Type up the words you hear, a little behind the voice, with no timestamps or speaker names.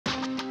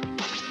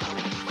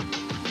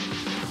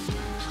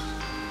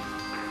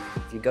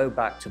go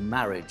back to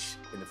marriage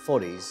in the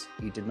 40s,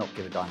 you did not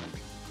give a diamond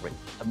ring.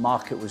 A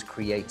market was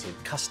created,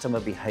 customer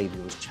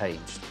behavior was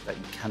changed, that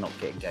you cannot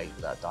get engaged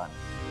without diamond.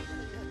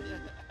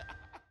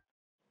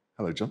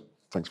 Hello, John.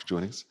 Thanks for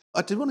joining us.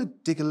 I did want to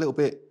dig a little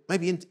bit,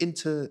 maybe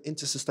into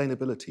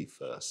sustainability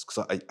first,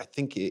 because I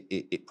think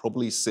it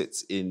probably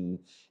sits in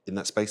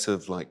that space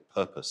of like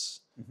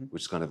purpose,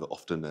 which is kind of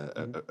often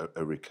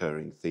a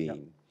recurring theme. Yep.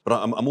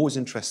 But I'm always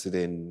interested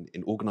in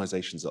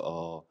organisations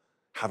that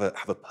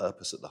have a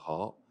purpose at the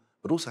heart,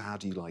 but also how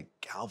do you like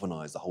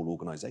galvanise the whole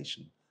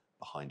organisation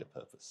behind a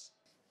purpose?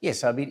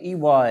 Yes, I mean,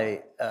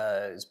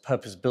 EY's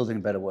purpose is building a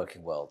better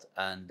working world,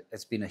 and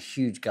it's been a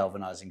huge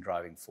galvanizing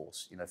driving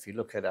force. You know, if you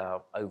look at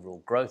our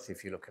overall growth,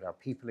 if you look at our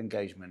people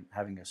engagement,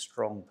 having a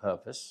strong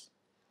purpose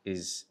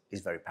is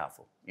very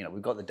powerful. You know,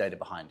 we've got the data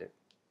behind it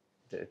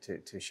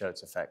to show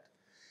its effect.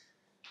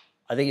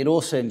 I think it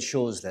also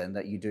ensures then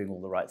that you're doing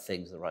all the right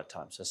things at the right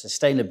time. So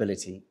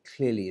sustainability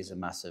clearly is a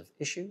massive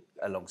issue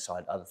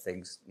alongside other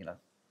things, you know,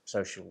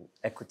 social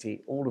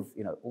equity, all of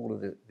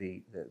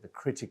the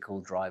critical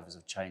drivers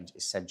of change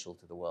essential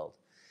to the world.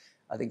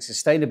 I think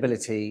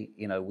sustainability,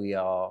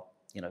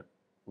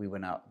 we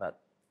went out about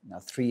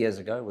 3 years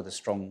ago with a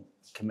strong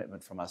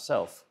commitment from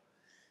ourselves,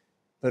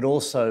 but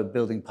also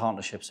building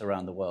partnerships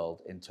around the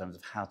world in terms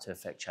of how to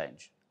affect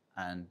change.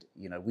 And,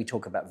 you know, we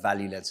talk about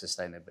value-led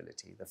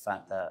sustainability, the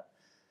fact that,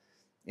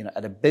 you know,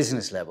 at a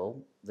business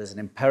level, there's an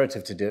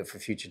imperative to do it for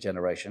future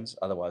generations,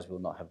 otherwise we'll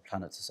not have a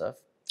planet to serve.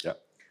 Yeah.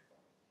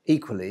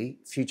 Equally,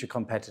 future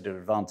competitive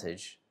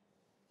advantage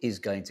is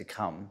going to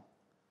come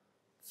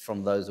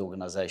from those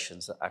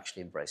organizations that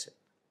actually embrace it.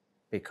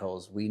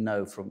 Because we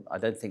know I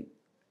don't think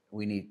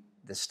we need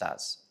the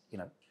stats, you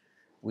know,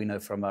 we know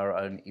from our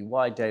own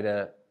EY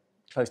data,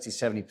 close to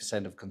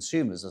 70% of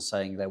consumers are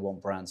saying they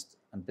want brands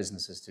and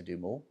businesses to do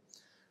more.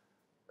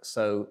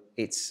 So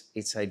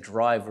it's a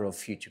driver of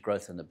future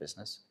growth in the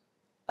business,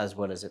 as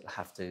well as it'll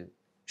have to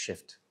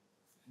shift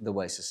the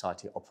way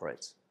society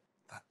operates.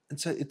 And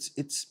so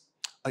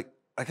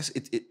I guess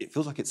it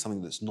feels like it's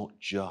something that's not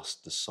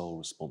just the sole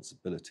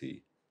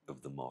responsibility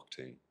of the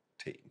marketing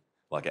team.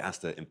 Like it has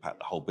to impact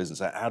the whole business.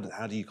 How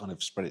do you kind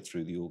of spread it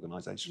through the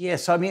organisation?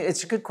 Yes, I mean,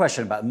 it's a good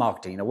question about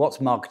marketing. You know, what's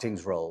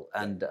marketing's role?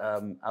 And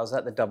I was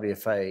at the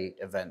WFA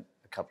event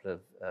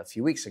a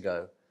few weeks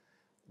ago,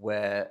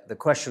 where the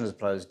question was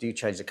posed, do you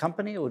change the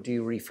company or do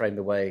you reframe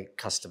the way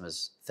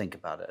customers think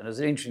about it? And it was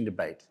an interesting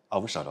debate. I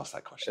wish I'd asked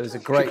that question. It was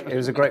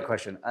a great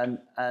question.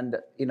 And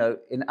you know,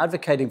 in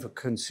advocating for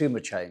consumer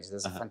change,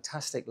 there's a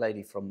fantastic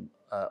lady from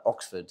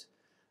Oxford,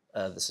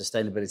 the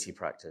sustainability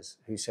practice,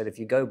 who said if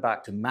you go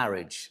back to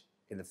marriage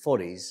in the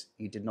 40s,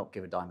 you did not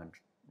give a diamond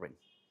ring.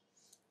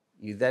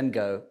 You then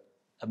go,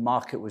 a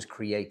market was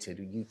created,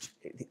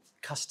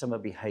 customer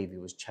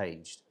behavior was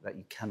changed, that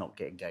you cannot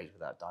get engaged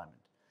without diamond.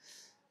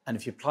 And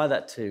if you apply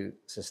that to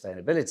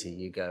sustainability,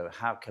 you go,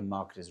 how can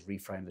marketers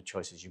reframe the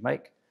choices you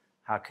make?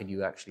 How can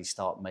you actually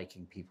start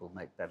making people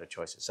make better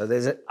choices? So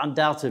there's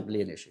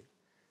undoubtedly an issue.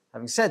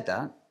 Having said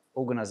that,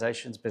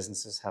 organizations,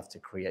 businesses have to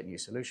create new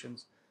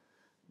solutions,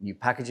 new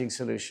packaging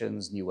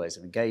solutions, new ways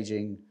of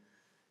engaging.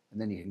 And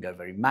then you can go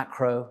very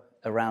macro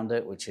around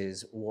it, which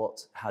is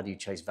how do you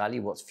chase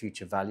value? What's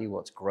future value?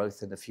 What's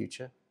growth in the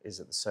future? Is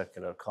it the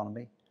circular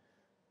economy?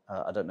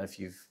 I don't know if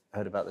you've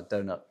heard about the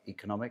donut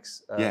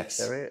economics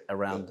theory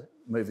around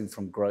moving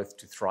from growth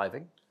to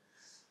thriving.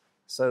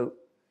 So,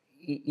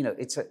 you know,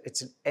 it's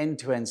an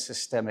end-to-end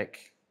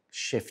systemic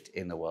shift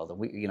in the world. And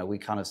we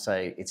kind of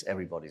say it's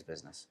everybody's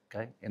business,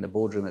 okay? In the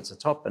boardroom, it's the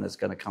top, and it's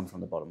going to come from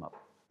the bottom up.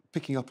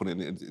 Picking up on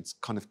it, it's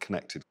kind of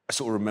connected. I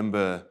sort of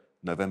remember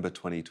November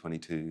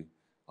 2022,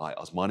 I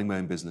was minding my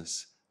own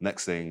business.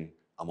 Next thing,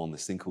 I'm on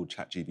this thing called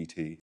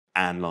ChatGPT.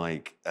 And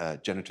like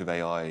generative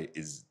AI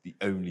is the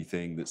only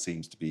thing that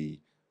seems to be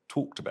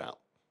talked about.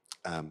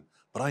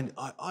 But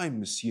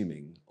I'm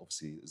assuming,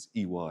 obviously, as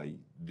EY,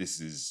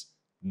 this is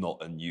not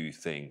a new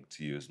thing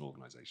to you as an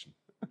organisation.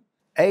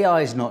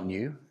 AI is not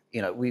new.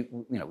 You know,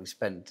 we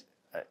spend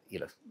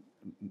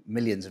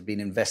millions have been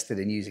invested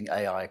in using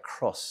AI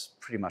across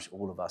pretty much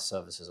all of our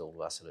services, all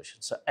of our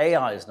solutions. So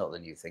AI is not the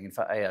new thing. In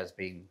fact, AI has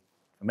been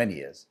for many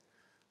years.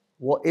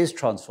 What is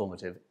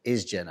transformative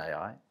is Gen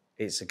AI.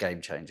 It's a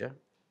game changer.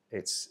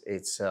 It's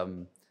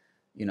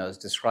as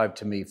described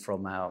to me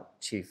from our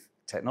chief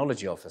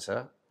technology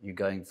officer, you're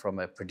going from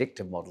a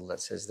predictive model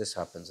that says this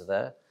happens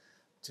there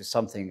to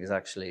something is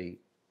actually,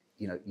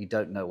 you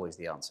don't know what is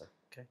the answer,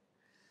 okay?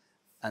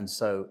 And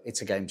so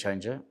it's a game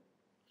changer.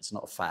 It's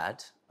not a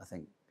fad. I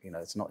think,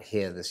 it's not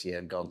here this year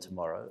and gone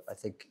tomorrow. I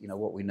think,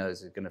 what we know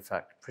is it's going to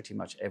affect pretty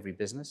much every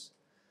business,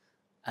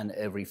 and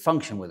every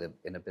function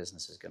in a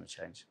business is going to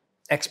change.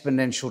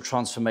 Exponential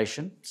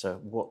transformation.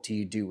 So what do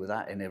you do with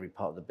that in every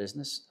part of the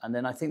business? And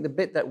then I think the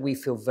bit that we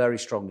feel very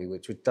strongly,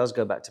 which does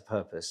go back to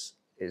purpose,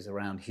 is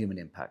around human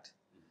impact.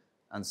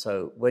 And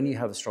so when you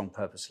have a strong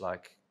purpose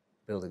like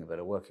building a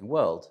better working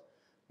world,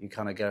 you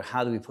kind of go,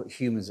 how do we put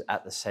humans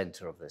at the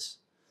center of this?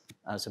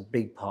 And it's a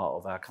big part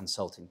of our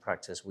consulting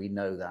practice. We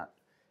know that.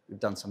 We've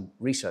done some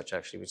research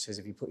actually, which says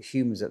if you put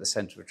humans at the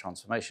center of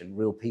transformation,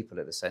 real people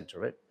at the center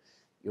of it,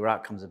 your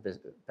outcomes are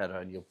better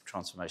and your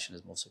transformation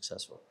is more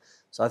successful.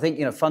 So I think,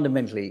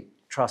 fundamentally,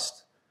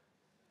 trust,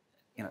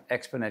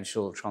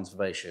 exponential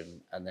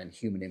transformation and then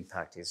human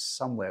impact is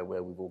somewhere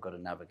where we've all got to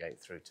navigate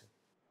through to.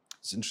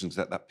 It's interesting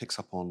because that picks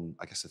up on,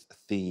 I guess, a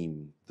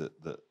theme that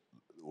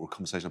or a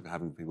conversation I've been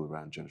having with people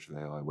around generative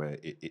AI, where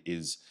it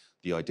is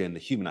the idea, and the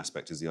human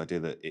aspect is the idea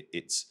that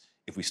it's,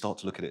 if we start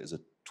to look at it as a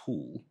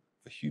tool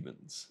for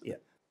humans,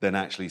 then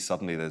actually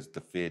suddenly there's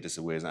the fear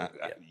disappears, and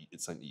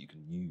it's something that you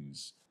can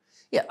use.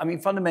 Yeah, I mean,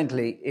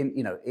 fundamentally,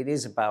 it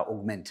is about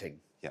augmenting.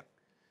 Yeah.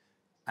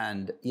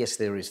 And yes,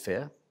 there is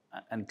fear,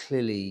 and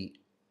clearly,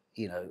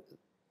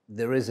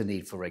 there is a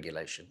need for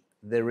regulation.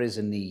 There is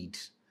a need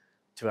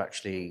to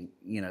actually,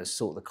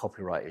 sort the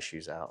copyright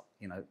issues out.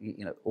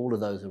 All of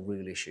those are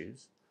real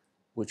issues,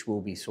 which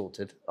will be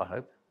sorted, I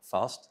hope,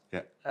 fast.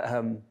 Yeah.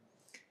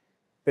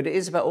 But it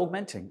is about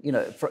augmenting,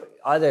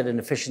 either at an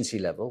efficiency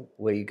level,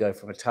 where you go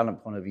from a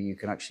talent point of view, you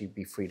can actually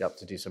be freed up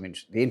to do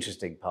the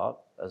interesting part,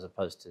 as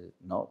opposed to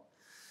not.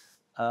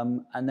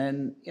 And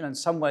then, in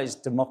some ways,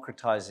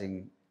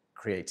 democratizing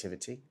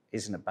creativity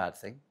isn't a bad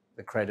thing.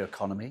 The creator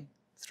economy,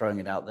 throwing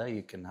it out there,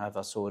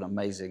 I saw an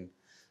amazing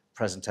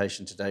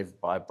presentation today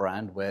by a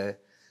brand where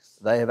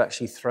they have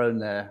actually thrown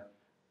their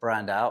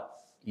brand out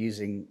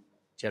using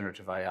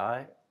generative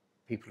AI.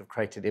 People have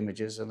created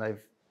images and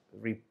they've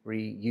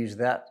reused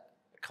that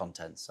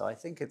content. So I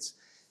think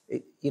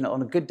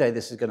on a good day,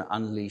 this is going to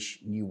unleash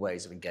new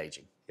ways of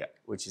engaging,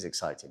 which is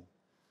exciting.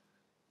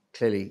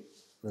 Clearly,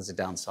 there's a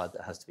downside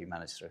that has to be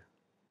managed through.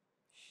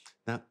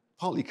 Now,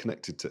 partly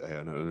connected to AI,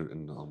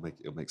 and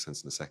it'll make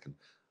sense in a second,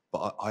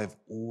 but I've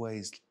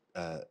always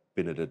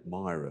been an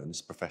admirer, and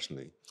this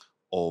professionally,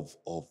 of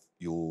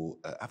your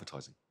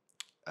advertising.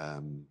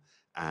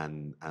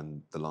 And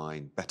the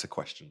line "better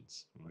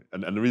questions," right?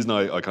 And the reason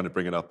I kind of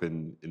bring it up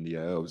in the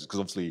AO is because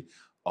obviously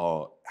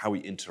how we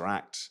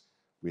interact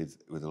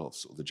with a lot of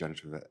sort of the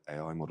generative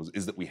AI models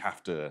is that we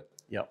have to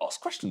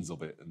ask questions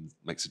of it and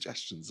make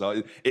suggestions.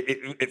 So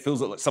it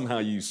feels like somehow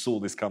you saw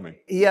this coming.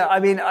 Yeah, I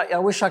mean, I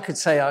wish I could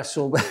say I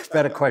saw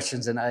better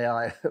questions in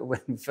AI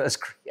when first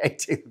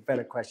creating the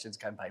Better Questions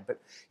campaign. But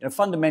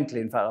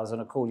fundamentally, in fact, I was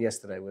on a call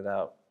yesterday with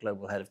our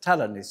global head of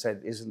talent. He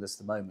said, "Isn't this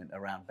the moment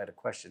around Better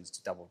Questions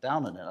to double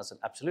down on it?" I said,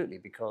 "Absolutely,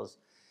 because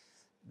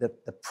the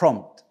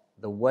prompt,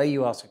 the way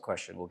you ask a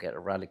question, will get a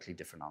radically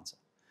different answer.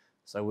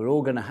 So we're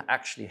all going to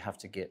actually have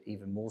to get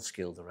even more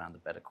skilled around the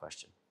better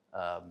question."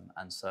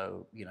 And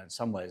so, in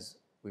some ways,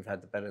 we've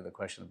had the better the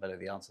question, the better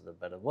the answer, the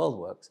better the world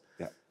works.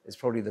 Yeah. It's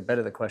probably the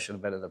better the question,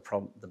 the better the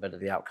prompt, the better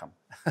the outcome.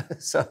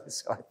 so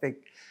I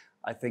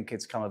think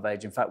it's come of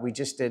age. In fact, we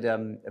just did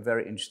a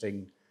very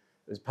interesting,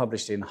 it was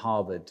published in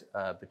Harvard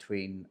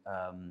between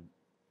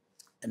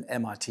an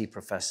MIT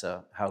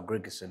professor, Hal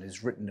Grigerson,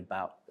 who's written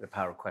about the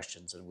power of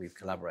questions, and we've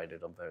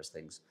collaborated on various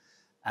things,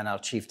 and our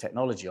chief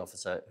technology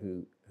officer,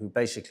 who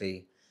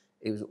basically,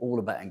 it was all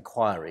about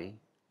inquiry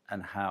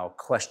and how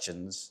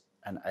questions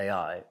and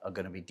AI are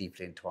going to be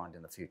deeply entwined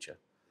in the future.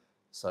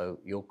 So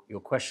your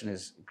question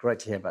is great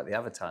to hear about the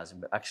advertising,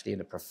 but actually in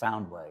a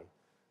profound way,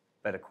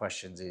 Better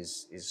Questions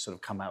is sort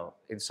of come out,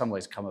 in some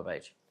ways, come of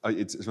age.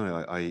 It's funny,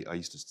 I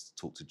used to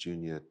talk to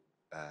junior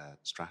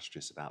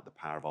strategists about the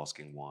power of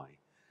asking why.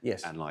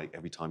 Yes. And like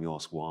every time you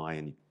ask why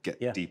and you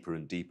get deeper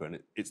and deeper, and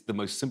it's the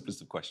most simplest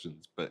of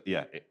questions, but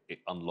it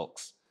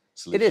unlocks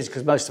solutions. It is,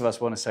 because most of us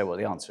want to say what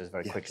the answer is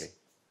very quickly.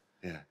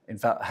 Yeah. In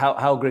fact,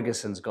 Hal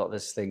Grigerson's got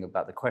this thing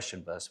about the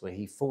question burst where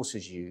he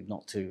forces you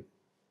not to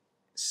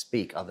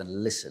speak other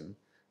than listen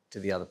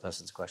to the other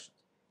person's questions.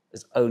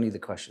 There's only the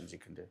questions you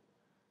can do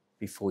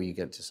before you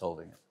get to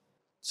solving it.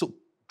 So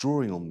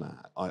drawing on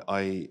that,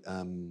 I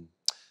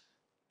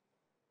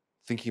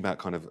thinking about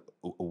kind of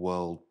a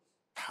world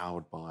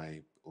powered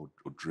by or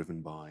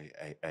driven by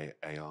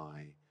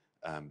AI,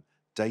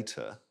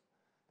 data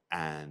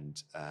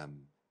and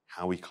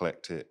how we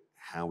collect it,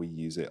 how we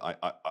use it.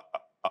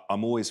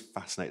 I'm always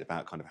fascinated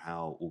about kind of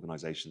how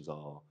organizations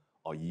are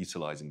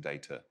utilizing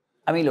data.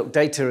 I mean, look,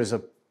 data is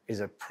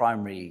a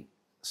primary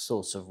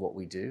source of what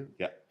we do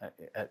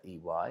at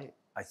EY.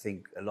 I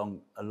think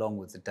along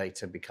with the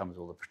data becomes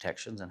all the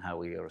protections and how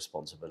we are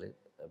responsible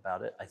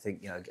about it. I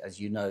think, as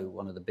you know,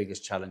 one of the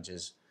biggest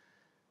challenges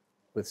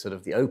with sort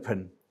of the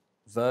open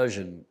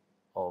version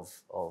of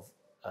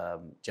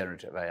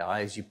generative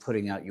AI is you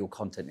putting out your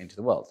content into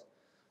the world.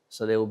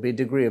 So there will be a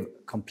degree of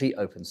complete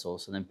open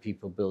source, and then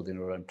people building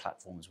their own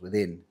platforms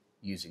within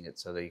using it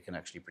so that you can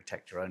actually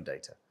protect your own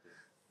data.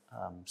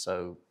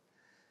 So,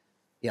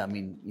 I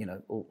mean,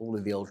 all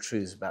of the old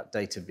truths about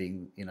data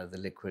being, the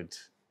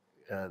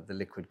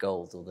liquid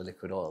gold or the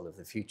liquid oil of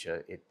the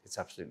future, it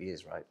absolutely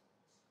is, right?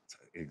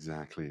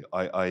 Exactly.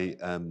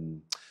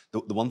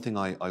 The one thing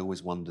I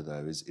always wonder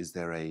though is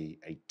there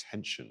a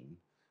tension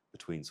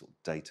between sort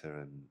of data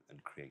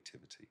and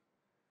creativity?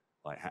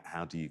 Like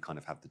how do you kind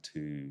of have the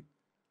two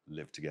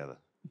live together?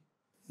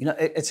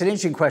 It's an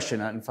interesting question.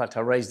 In fact,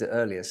 I raised it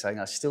earlier, saying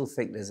I still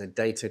think there's a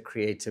data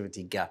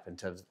creativity gap in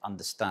terms of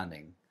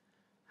understanding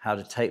how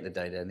to take the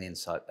data and the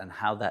insight and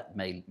how that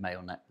may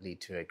or not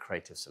lead to a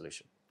creative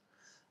solution.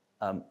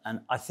 And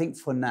I think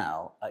for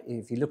now,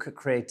 if you look at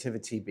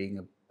creativity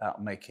being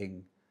about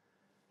making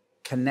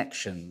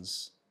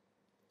connections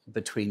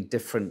between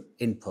different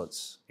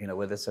inputs,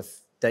 whether it's a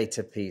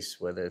data piece,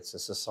 whether it's a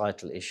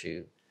societal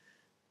issue,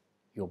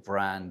 your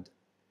brand,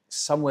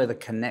 somewhere the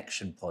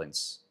connection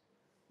points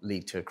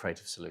lead to a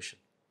creative solution.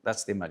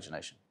 That's the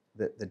imagination.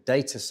 The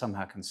data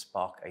somehow can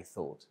spark a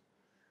thought.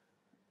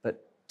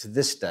 But to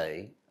this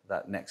day,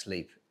 that next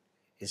leap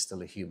is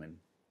still a human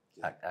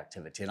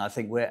activity. And I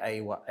think where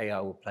AI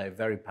will play a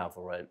very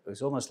powerful role,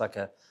 it's almost like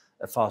a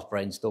fast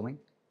brainstorming.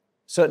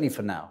 Certainly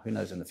for now, who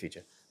knows in the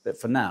future. But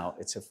for now,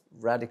 it's a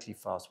radically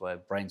fast way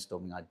of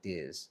brainstorming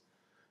ideas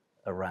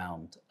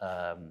around,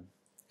 and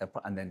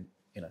then,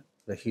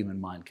 the human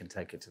mind can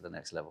take it to the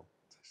next level.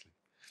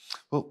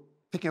 Well,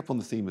 picking up on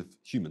the theme of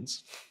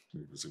humans,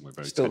 using my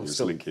very tenuous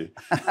link here,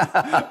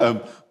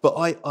 but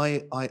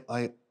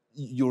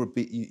you're a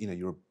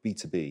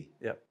B2B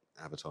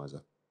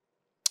advertiser,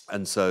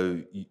 and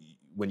so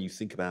when you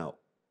think about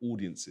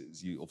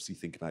audiences, you obviously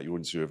think about your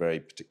audience through a very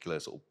particular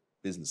sort of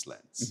business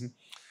lens.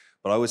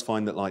 But I always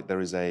find that there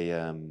is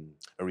a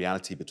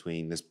reality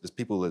between there's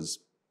people as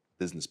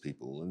business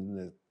people and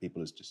there's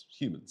people as just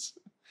humans.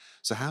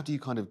 So how do you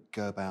kind of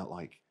go about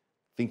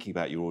thinking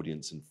about your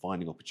audience and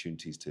finding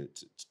opportunities to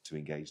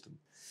engage them?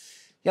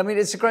 Yeah, I mean,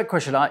 it's a great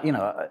question.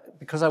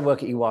 Because I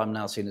work at EY, I'm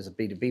now seen as a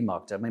B2B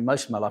marketer. I mean,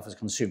 most of my life was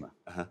consumer.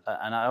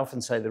 And I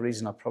often say the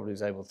reason I probably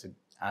was able to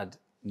add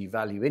new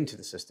value into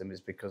the system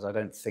is because I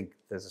don't think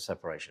there's a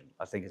separation.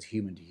 I think it's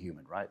human to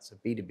human, right? So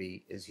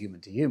B2B is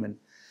human to human.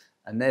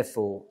 And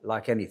therefore,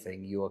 like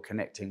anything, you are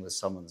connecting with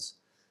someone's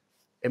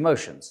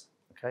emotions,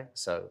 okay?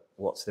 So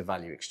what's the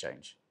value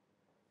exchange?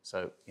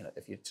 So,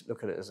 if you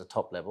look at it as a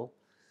top level,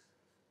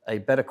 a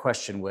better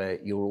question where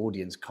your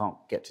audience can't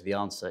get to the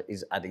answer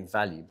is adding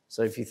value.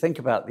 So if you think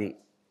about the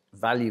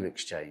value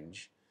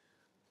exchange,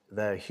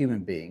 they're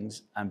human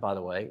beings, and by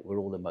the way, we're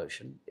all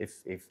emotion.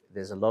 If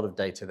there's a lot of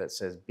data that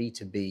says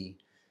B2B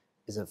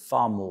is a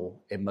far more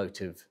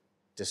emotive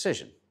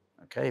decision,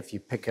 okay? If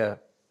you pick a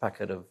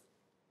packet of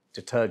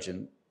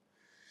detergent,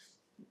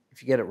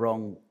 if you get it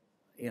wrong,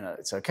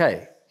 it's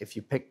okay. If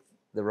you pick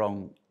the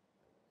wrong,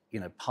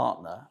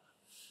 partner,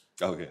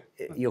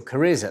 your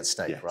career's at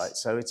stake, right?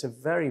 So it's a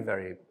very,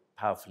 very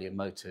powerfully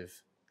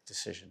emotive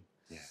decision.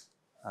 Yeah.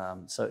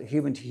 So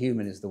human to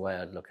human is the way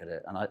I'd look at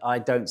it. And I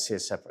don't see a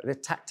separate, there are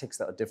tactics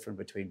that are different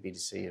between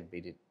B2C and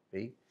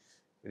B2B.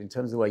 But in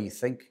terms of the way you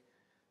think,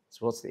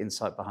 so what's the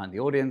insight behind the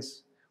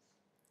audience?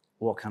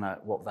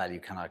 What value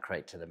can I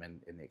create to them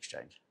in the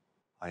exchange?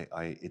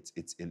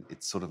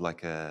 It's sort of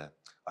like I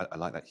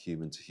like that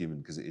human to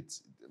human because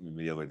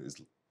the other way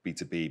is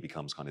B2B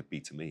becomes kind of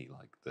B2Me,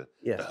 like the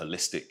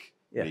holistic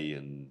me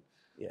and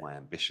my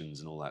ambitions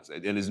and all that.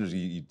 And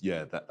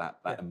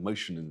that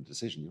emotion and the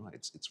decision, you're right,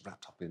 it's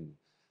wrapped up in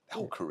the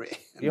whole career.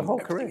 Your whole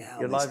career,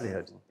 your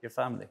livelihood, your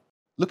family.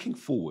 Looking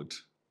forward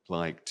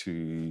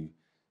to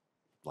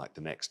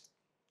the next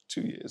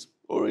 2 years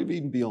or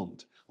even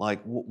beyond, what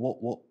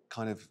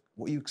are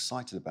you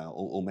excited about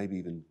or maybe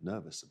even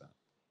nervous about?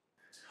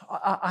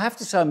 I have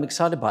to say I'm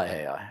excited by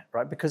AI,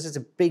 right? Because it's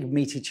a big,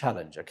 meaty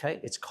challenge, okay?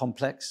 It's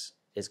complex.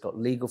 It's got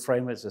legal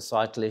frameworks,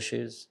 societal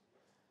issues.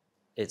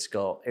 It's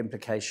got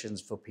implications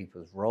for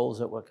people's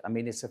roles at work. I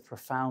mean, it's a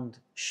profound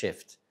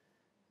shift.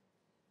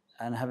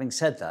 And having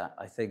said that,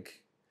 I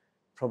think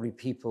probably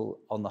people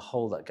on the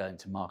whole that go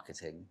into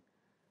marketing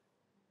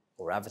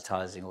or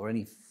advertising or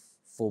any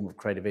form of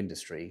creative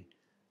industry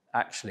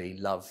actually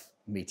love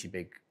meaty,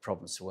 big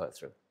problems to work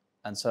through.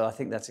 And so I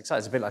think that's exciting.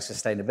 It's a bit like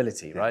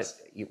sustainability, right?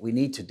 We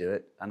need to do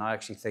it. And I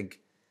actually think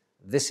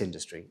this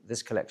industry,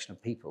 this collection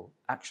of people,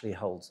 actually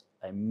holds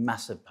a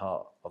massive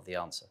part of the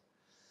answer.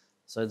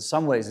 So in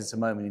some ways, it's a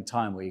moment in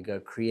time where you go,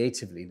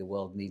 creatively, the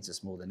world needs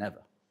us more than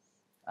ever.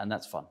 And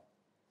that's fun.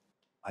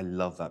 I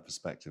love that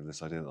perspective,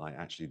 this idea that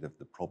actually the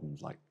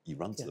problems, you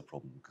run to the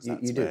problem because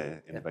that's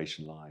where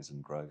innovation lies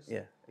and growth.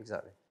 Yeah,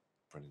 exactly.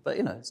 Brilliant. But,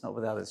 it's not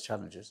without its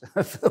challenges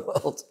for the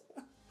world.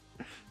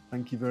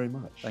 Thank you very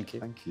much. Thank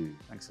you. Thank you.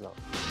 Thanks a lot.